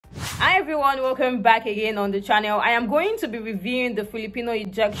Hi everyone, welcome back again on the channel. I am going to be reviewing the Filipino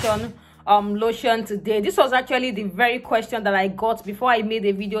Injection Lotion today. This was actually the very question that I got before I made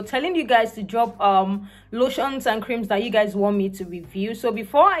a video telling you guys to drop lotions and creams that you guys want me to review. So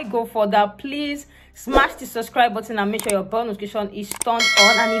before I go further, please smash the subscribe button and make sure your bell notification is turned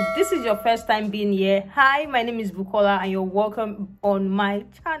on. And if this is your first time being here, hi, my name is Olubukola and you're welcome on my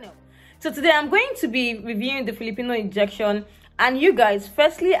channel. So today I'm going to be reviewing the Filipino Injection. And you guys,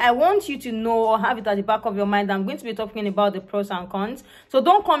 firstly, I want you to know or have it at the back of your mind, I'm going to be talking about the pros and cons. So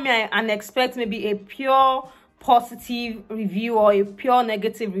don't come here and expect maybe a pure positive review or a pure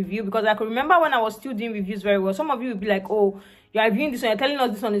negative review, because I can remember when I was still doing reviews very well, some of you will be like, oh, you're reviewing this one, you're telling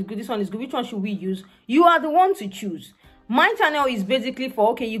us this one is good, this one is good, which one should we use? You are the one to choose. My channel is basically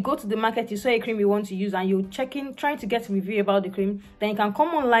for, okay, you go to the market, you saw a cream you want to use and you're trying to get a review about the cream, then you can come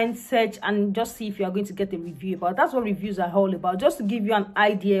online, search and just see if you are going to get a review about. That's what reviews are all about, just to give you an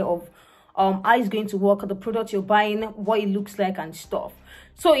idea of how it's going to work, the product you're buying, what it looks like and stuff.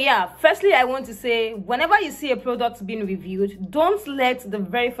 So yeah, firstly, I want to say, whenever you see a product being reviewed, don't let the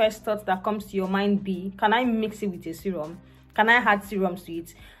very first thought that comes to your mind be, can I mix it with a serum? Can I add serums to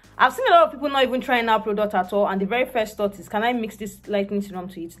it? I've seen a lot of people not even trying out product at all, and the very first thought is, can I mix this lightening serum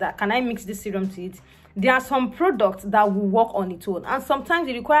to it? Can I mix this serum to it? There are some products that will work on its own, and sometimes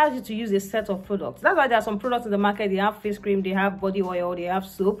it requires you to use a set of products. That's why there are some products in the market, they have face cream, they have body oil, they have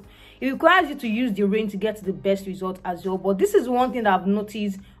soap. It requires you to use the range to get the best result as well. But this is one thing that I've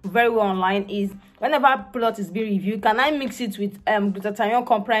noticed very well online is, whenever a product is being reviewed, can I mix it with glutathione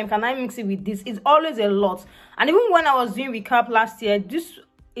comprime? Can I mix it with this? It's always a lot. And even when I was doing recap last year, this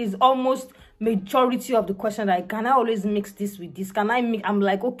is almost majority of the question, like, can I always mix this with this? Can I mix? I'm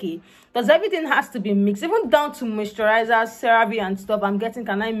like, okay, because everything has to be mixed, even down to moisturizers, CeraVe and stuff. I'm getting,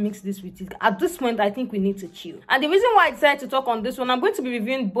 can I mix this with it? At this point, I think we need to chill. And the reason why I decided to talk on this one, I'm going to be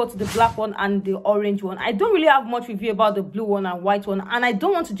reviewing both the black one and the orange one. I don't really have much review about the blue one and white one, and I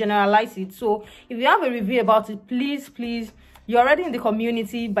don't want to generalize it. So if you have a review about it, please, you're already in the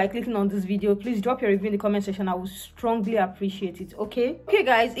community by clicking on this video, please drop your review in the comment section. I would strongly appreciate it. Okay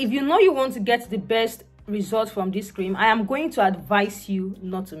guys, if you know you want to get the best result from this cream, I am going to advise you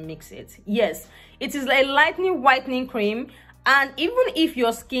not to mix it. Yes, it is a lightening whitening cream, and even if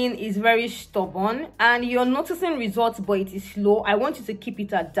your skin is very stubborn and you're noticing results but it is slow, I want you to keep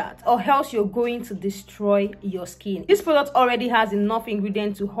it at that, or else you're going to destroy your skin. This product already has enough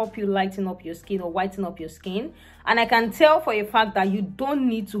ingredients to help you lighten up your skin or whiten up your skin, and I can tell for a fact that you don't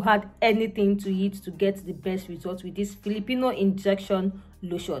need to add anything to it to get the best results with this Filipino Injection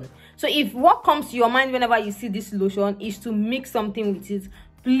Lotion. So if what comes to your mind whenever you see this lotion is to mix something with it,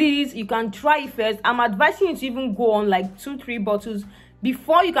 please, you can try it first. I'm advising you to even go on like 2-3 bottles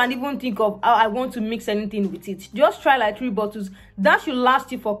before you can even think of, oh, I want to mix anything with it. Just try like 3 bottles. That should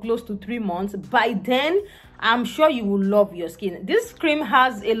last you for close to 3 months. By then, I'm sure you will love your skin. This cream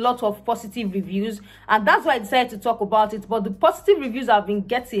has a lot of positive reviews, and that's why I decided to talk about it. But the positive reviews I've been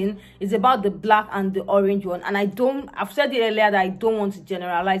getting is about the black and the orange one, and I've said it earlier that I don't want to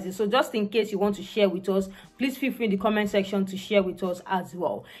generalize it. So just in case you want to share with us, please feel free in the comment section to share with us as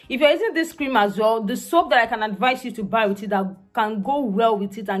well. If you're using this cream as well, the soap that I can advise you to buy with it that can go well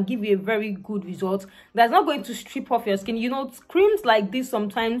with it and give you a very good result, that's not going to strip off your skin. You know, creams like this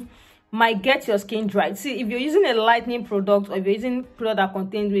sometimes might get your skin dry. See, if you're using a lightening product, or if you're using product that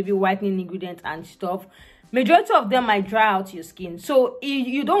contains maybe whitening ingredients and stuff, majority of them might dry out your skin. So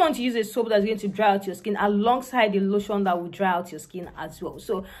you don't want to use a soap that's going to dry out your skin alongside the lotion that will dry out your skin as well.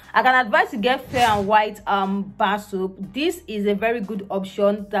 So I can advise to get Fair and White bar soap. This is a very good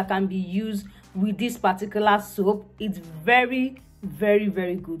option that can be used with this particular soap. It's very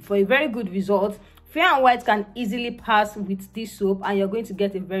good for a very good result. Fair and White can easily pass with this soap, and you're going to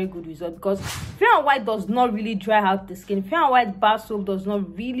get a very good result, because Fair and White does not really dry out the skin. Fair and White bar soap does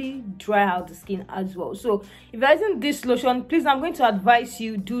not really dry out the skin as well. So if you're using this lotion, please, I'm going to advise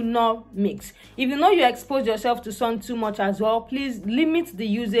you, do not mix. If you know you expose yourself to sun too much as well, please limit the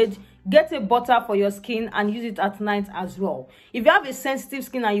usage. Get a butter for your skin and use it at night as well. If you have a sensitive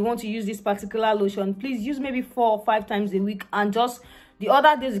skin and you want to use this particular lotion, please use maybe 4 or 5 times a week, and just the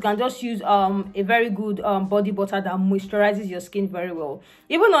other days you can just use a very good body butter that moisturizes your skin very well.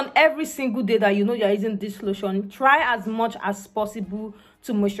 Even on every single day that you know you're using this lotion, try as much as possible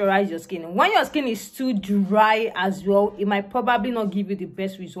to moisturize your skin. When your skin is too dry as well, it might probably not give you the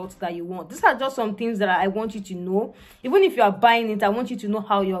best results that you want. These are just some things that I want you to know. Even if you are buying it, I want you to know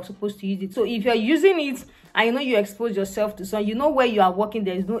how you're supposed to use it. So if you're using it and you know you expose yourself to sun, you know where you are working,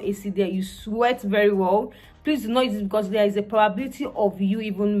 there is no AC there, you sweat very well, please do not use it because there is a probability of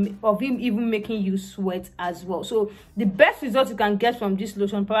him even making you sweat as well. So the best result you can get from this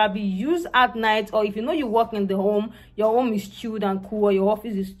lotion, probably use at night, or if you know you work in the home, your home is chilled and cool, or your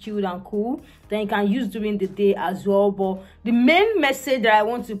office is chilled and cool, then you can use during the day as well. But the main message that I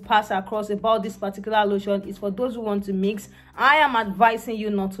want to pass across about this particular lotion is for those who want to mix. I am advising you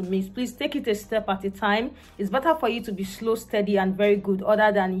not to mix. Please take it a step at a time. It's better for you to be slow, steady, and very good,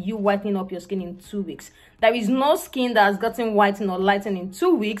 other than you whitening up your skin in 2 weeks. There is no skin that has gotten whitened or lightened in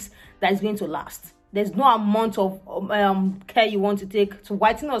 2 weeks that is going to last. There's no amount of care you want to take to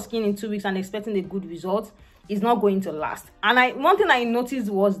whiten your skin in 2 weeks and expecting a good result. It's not going to last. And one thing I noticed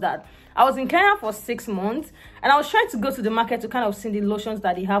was that I was in Kenya for 6 months, and I was trying to go to the market to kind of see the lotions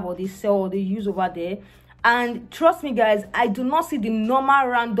that they have or they sell or they use over there. And trust me guys, I do not see the normal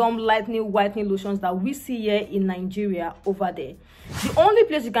random lightning whitening lotions that we see here in Nigeria over there. The only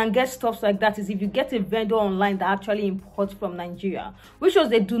place you can get stuff like that is if you get a vendor online that actually imports from Nigeria, which shows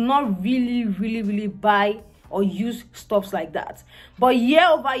they do not really buy or use stuffs like that. But year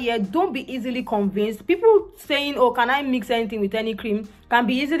over year, don't be easily convinced. People saying, oh, can I mix anything with any cream, can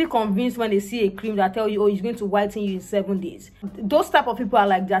be easily convinced when they see a cream that tell you, oh, it's going to whiten you in 7 days. Those type of people are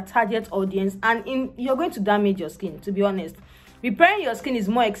like their target audience, and you're going to damage your skin, to be honest. Repairing your skin is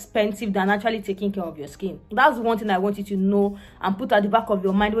more expensive than actually taking care of your skin. That's one thing I want you to know and put at the back of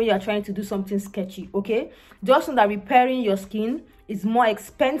your mind when you are trying to do something sketchy, okay? Just know that repairing your skin is more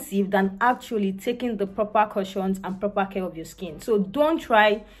expensive than actually taking the proper cautions and proper care of your skin. So don't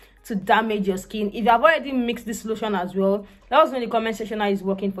try to damage your skin. If you have already mixed this lotion as well, let us know in the comment section how it's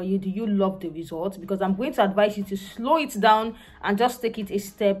working for you. Do you love the results? Because I'm going to advise you to slow it down and just take it a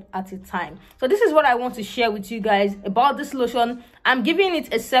step at a time. So this is what I want to share with you guys about this lotion. I'm giving it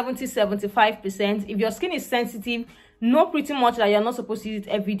a 70-75%. If your skin is sensitive, know pretty much that you're not supposed to use it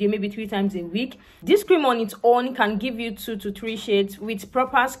every day, maybe 3 times a week. This cream on its own can give you 2 to 3 shades with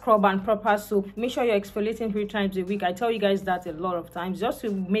proper scrub and proper soap. Make sure you're exfoliating 3 times a week. I tell you guys that a lot of times just to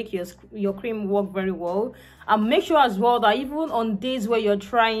make your cream work very well. And make sure as well that even on days where you're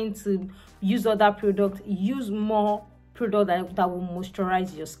trying to use other products, use more product that will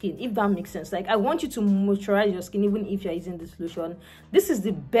moisturize your skin, if that makes sense. Like, I want you to moisturize your skin even if you're using this lotion. This is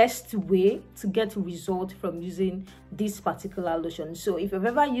the best way to get result from using this particular lotion. So if you've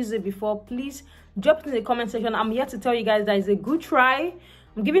ever used it before, please drop it in the comment section. I'm here to tell you guys that it's a good try.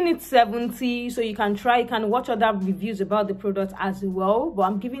 I'm giving it 70, so you can try. You can watch other reviews about the product as well, but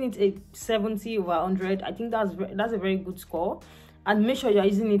I'm giving it a 70 over 100. I think that's a very good score. And make sure you're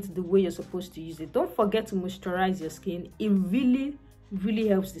using it the way you're supposed to use it. Don't forget to moisturize your skin. It really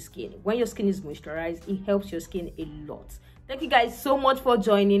helps the skin. When your skin is moisturized, it helps your skin a lot. Thank you guys so much for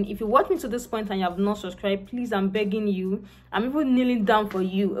joining. If you watch me to this point and you have not subscribed, please, I'm begging you. I'm even kneeling down for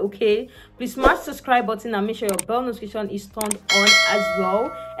you, okay? Please smash the subscribe button and make sure your bell notification is turned on as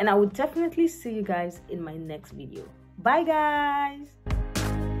well. And I will definitely see you guys in my next video. Bye guys.